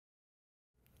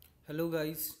Hello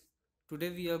guys,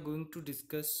 today we are going to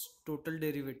discuss total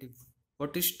derivative.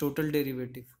 What is total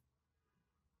derivative?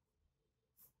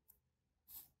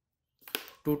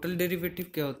 Total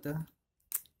derivative क्या होता है?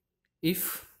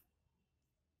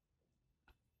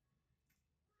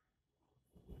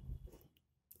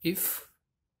 If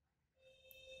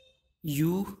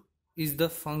u is the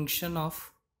function of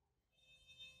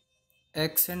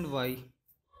x and y,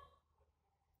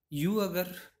 u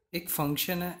अगर एक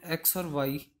function है x और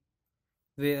y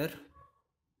where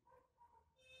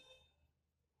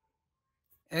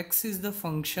x is the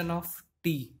function of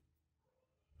t,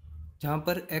 जहाँ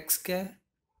पर x क्या है,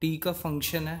 t का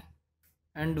फंक्शन है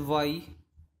एंड y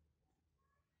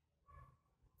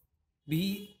भी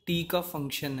t का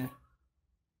फंक्शन है.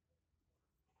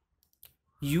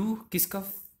 u किसका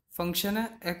फंक्शन है?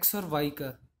 x और y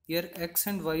का. Here x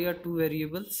and y are two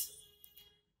variables.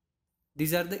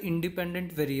 These are the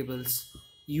independent variables.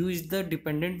 U is the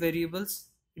dependent variables.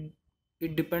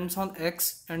 It depends on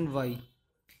x and y.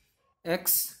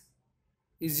 X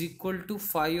is equal to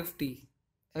phi of t.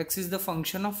 X is the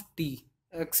function of t.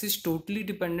 X is totally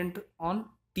dependent on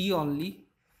t only.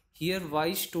 Here y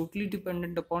is totally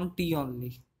dependent upon t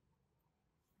only.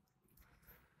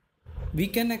 We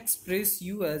can express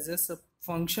u as a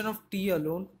function of t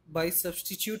alone by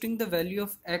substituting the value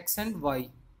of x and y.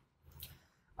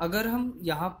 अगर हम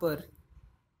यहाँ पर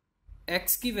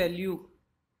x की value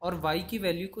और y की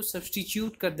value को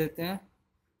substitute कर देते हैं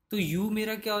तो u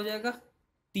मेरा क्या हो जाएगा?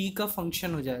 t का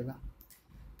फंक्शन हो जाएगा.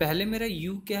 पहले मेरा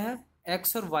u क्या है?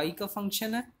 x और y का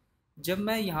फंक्शन है. जब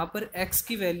मैं यहाँ पर x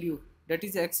की value date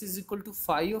is x is equal to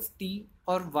phi of t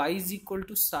और y is equal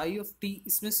to sigh of t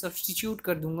इसमें सब्सटीट्यूट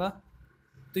कर दूंगा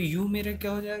तो u मेरा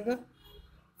क्या हो जाएगा?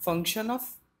 Function of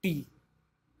t.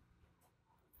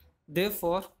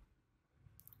 Therefore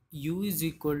u is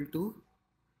equal to,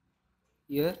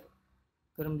 here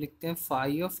अगर हम लिखते हैं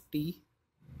फाई ऑफ t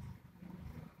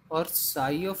और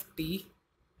sigh of t,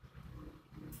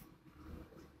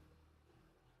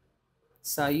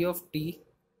 psi of t,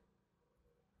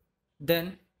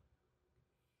 then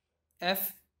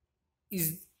f is,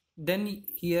 then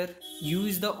here u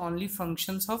is the only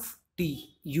functions of t.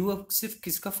 u अब सिर्फ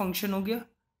किसका function हो गया?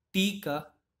 t का.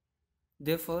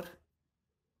 therefore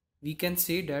we can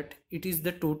say that it is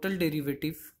the total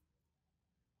derivative,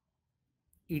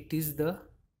 it is the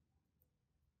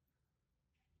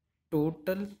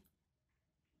total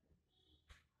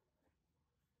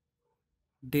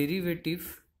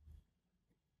derivative,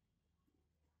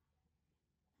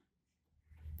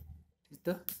 is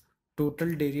the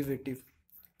total derivative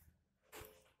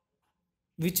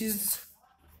which is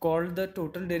called the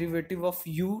total derivative of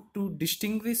u to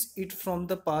distinguish it from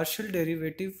the partial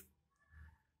derivative.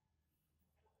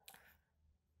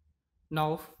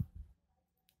 Now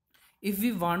if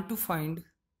we want to find,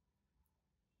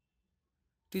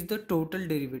 it is the total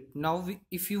derivative. Now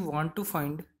if you want to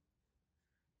find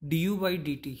du by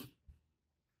dt,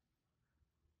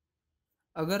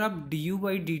 अगर आप du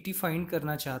by dt find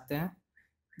करना चाहते हैं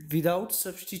without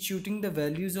substituting the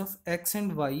values of x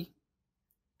and y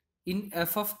in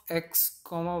f of x,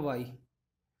 y,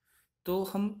 तो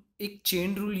हम एक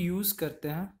chain rule use करते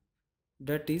हैं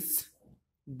date is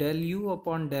del u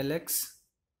upon del x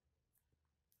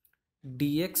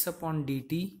dx upon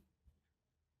dt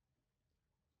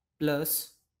plus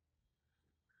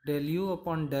del u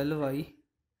upon del y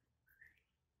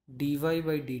dy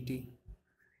by dt.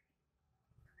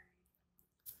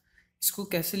 इसको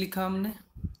कैसे लिखा हमने?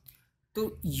 तो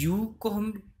u को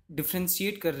हम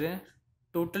डिफ्रेंशिएट कर रहे हैं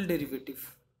total derivative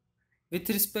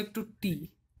with respect to t.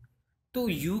 तो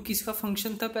u किसका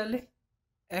फंक्शन था पहले?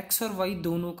 x और y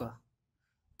दोनों का.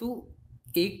 तो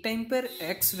एक टाइम पर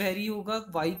x वेरी होगा,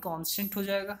 y कांस्टेंट हो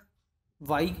जाएगा,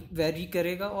 y वेरी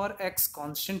करेगा और x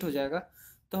कांस्टेंट हो जाएगा.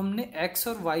 तो हमने x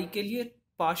और y के लिए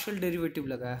पार्शियल डेरिवेटिव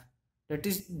लगाया that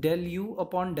is del u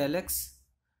upon del x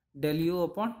del u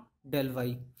upon del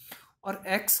y. और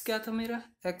x क्या था मेरा?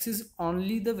 x is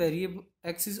only the variable,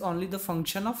 x is only the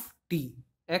function of t.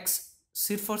 x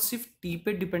सिर्फ और सिर्फ t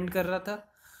पे डिपेंड कर रहा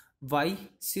था, y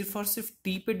सिर्फ और सिर्फ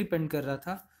t पे डिपेंड कर रहा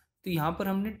था. तो यहाँ पर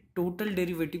हमने टोटल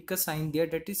डेरिवेटिव का साइन दिया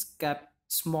date is cap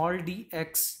small d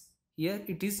x. Here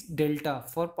it is delta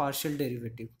for partial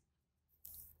derivative.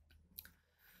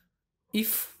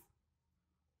 If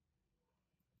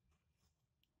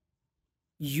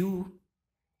u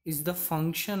is the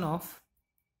function of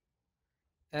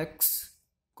x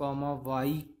comma y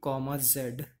comma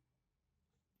z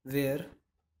where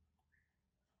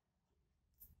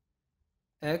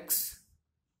x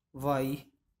y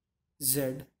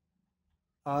z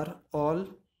are all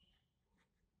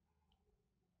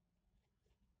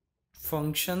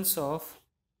functions of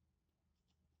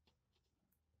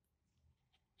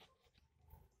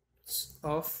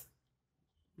of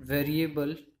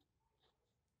variable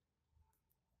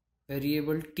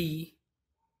t,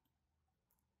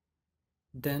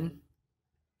 then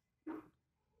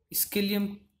इसके लिए हम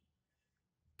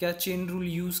क्या chain rule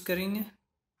use करेंगे?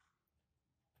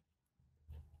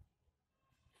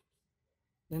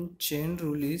 Then chain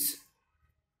rule is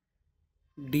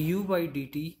du by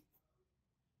dt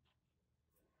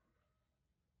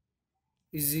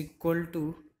is equal to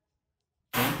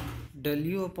del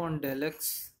u upon del x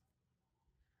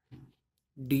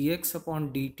dx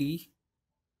upon dt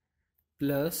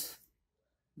plus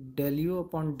del u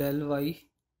upon del y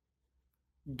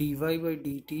dy by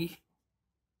dt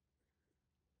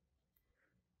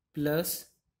plus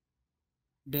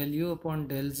del u upon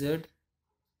del z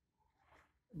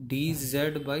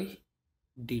dz by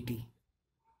dt.